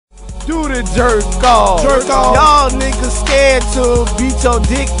do the jerk off. Y'all niggas scared to beat your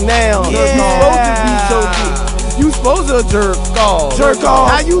dick now. You supposed to beat your dick. You supposed to jerk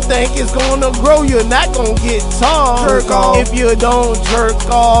off. How you think it's gonna grow? You're not gonna get tall. If you don't jerk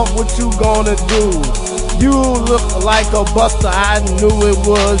off, what you gonna do? You look like a buster, I knew it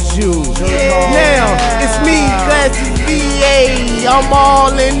was you. Now, it's me, Classic VA. I'm all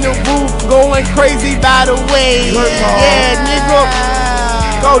in the roof, going crazy by the way. Yeah, nigga.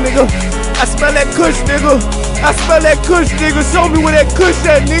 Go, nigga. I smell that kush, nigga. I smell that kush, nigga. Show me where that kush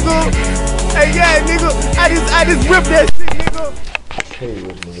at, nigga. Hey, yeah, nigga. I just ripped that shit, nigga. Hey,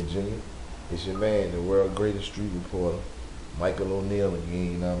 Richmond, Virginia. It's your man, the world greatest street reporter, Michael O'Neal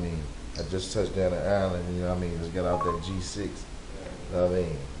again, you know what I mean? I just touched down the island, you know what I mean? Just got out that G6, you know what I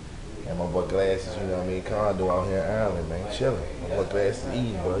mean? And my boy Glasses, you know what I mean? Condo out here in Ireland, man, chilling. My boy Glasses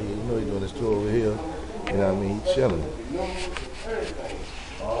eating, bro. You know he doing this tour over here, you know what I mean? He chilling.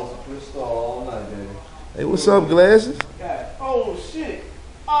 All night, baby. Hey, what's up, Glasses? Oh, shit.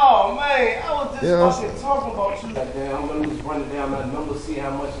 Oh, man, I was just fucking talking about you. Goddamn, I'm gonna just running down my number, see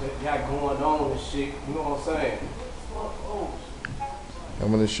how much they got going on and shit. You know what I'm saying? How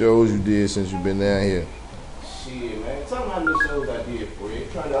many shows you did since you've been down here? Shit, man. Tell me how many shows I did for you.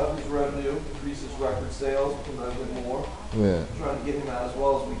 Trying to up his revenue, increase his record sales, promote it more. Yeah. Trying to get him out as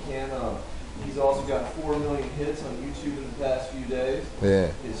well as we can. He's also got 4 million hits on YouTube in the past few days.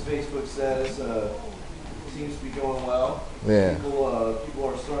 Yeah. His Facebook status seems to be going well. Yeah. People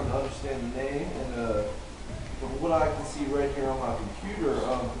are starting to understand the name, and from what I can see right here on my computer,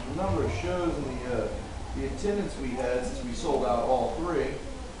 the number of shows and the attendance we had since we sold out all 3,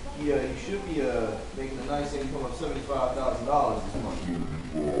 he should be making a nice income of $75,000 this month.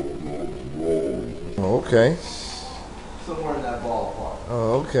 Okay. Somewhere in that ballpark.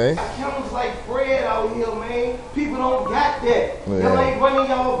 Oh, okay. Accountants like Fred out here, man. People don't got that. Yeah. Y'all ain't running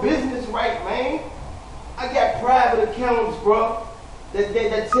y'all business right, man. I got private accountants, bro, that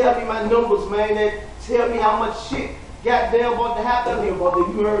tell me my numbers, man, that tell me how much shit goddamn about to happen here, brother.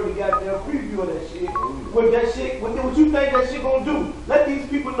 You heard the goddamn preview of that shit. What that shit, what you think that shit gonna do? Let these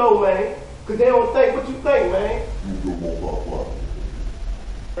people know, man. Cause they don't think what you think, man.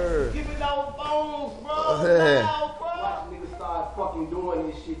 Give me those phones, bro. Now, bro. Watch niggas start fucking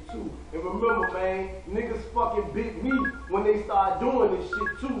doing this shit too. And remember, man, niggas fucking bit me when they start doing this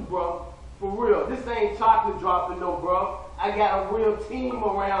shit too, bro. For real. This ain't chocolate dropping, no, bro. I got a real team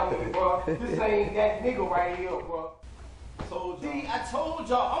around me, bro. This ain't that nigga right here, bro. I told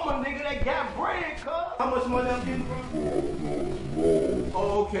y'all, I'm a nigga that got bread, cuz. How much money I'm getting, bro?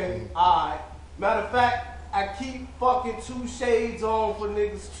 Oh, okay. Alright. Matter of fact, I keep fucking 2 shades on for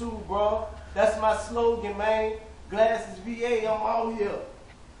niggas too, bro. That's my slogan, man. Glasses VA, I'm out here.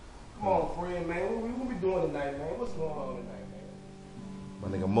 Come on, friend, man. What we doing tonight, man? What's going on tonight, man? My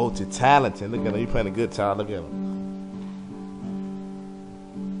nigga multi-talented. Look at him. He playing a guitar. Look at him.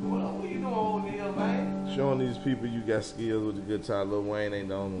 What you doing, O'Neal, man? Showing these people you got skills with the guitar. Lil Wayne ain't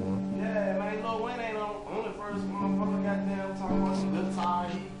the only one. Yeah, man. Lil Wayne ain't on the first motherfucker goddamn talking about some guitar.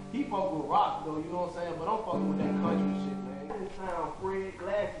 He fuck with rock, though, you know what I'm saying? But I'm fucking with that country shit, man. This sound Fred,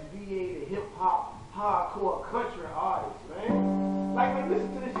 Glasses, VA, the hip-hop, hardcore country artist, man. Like, man, listen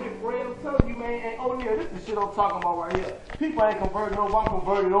to this shit, Fred. I'm telling you, man. And O'Neal, this is the shit I'm talking about right here. People ain't converted over. I'm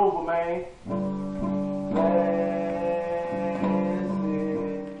converted over, man.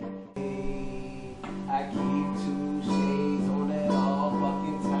 I keep 2 shades on at all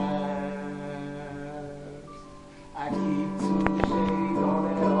fucking times. I keep 2 shades on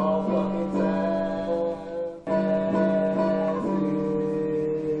at all fucking times. As is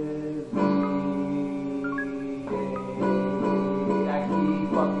me. I keep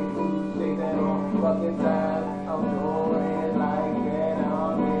fucking 2 shades at all fucking times. I'm doing like that.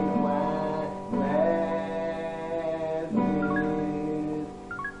 I'm in wine. As is.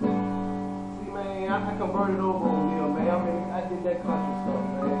 See, man, I converted over O'Neal, man. I mean, I did that country stuff,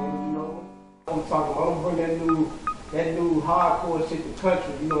 man. You know, I'm talking about. I'm bringing that new hardcore shit to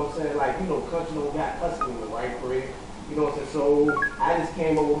country. You know what I'm saying? Like, you know, country don't got cussing in it, right, Fred? You know what I'm saying? So I just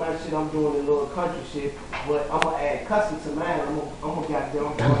came up with my shit. I'm doing a little country shit, but I'm gonna add cussing to mine. I'm gonna goddamn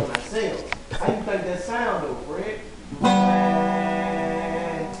doing myself. How you think that sound, though, Fred?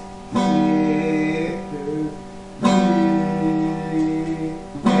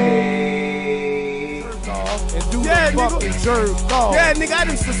 Yeah, nigga. fucking jerk off. Yeah, nigga,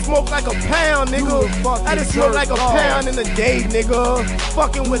 I used to smoke like a pound, nigga. I done smoked like a pound in a day, nigga.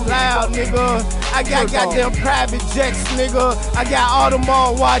 Fucking with loud, nigga. I got goddamn private jets, nigga. I got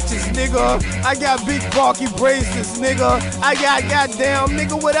Audemars watches, nigga. I got big bulky bracelets, nigga. I got goddamn,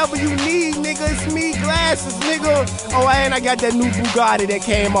 nigga, whatever you need, nigga. It's me, glasses, nigga. Oh, and I got that new Bugatti that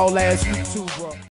came out last week too, bro.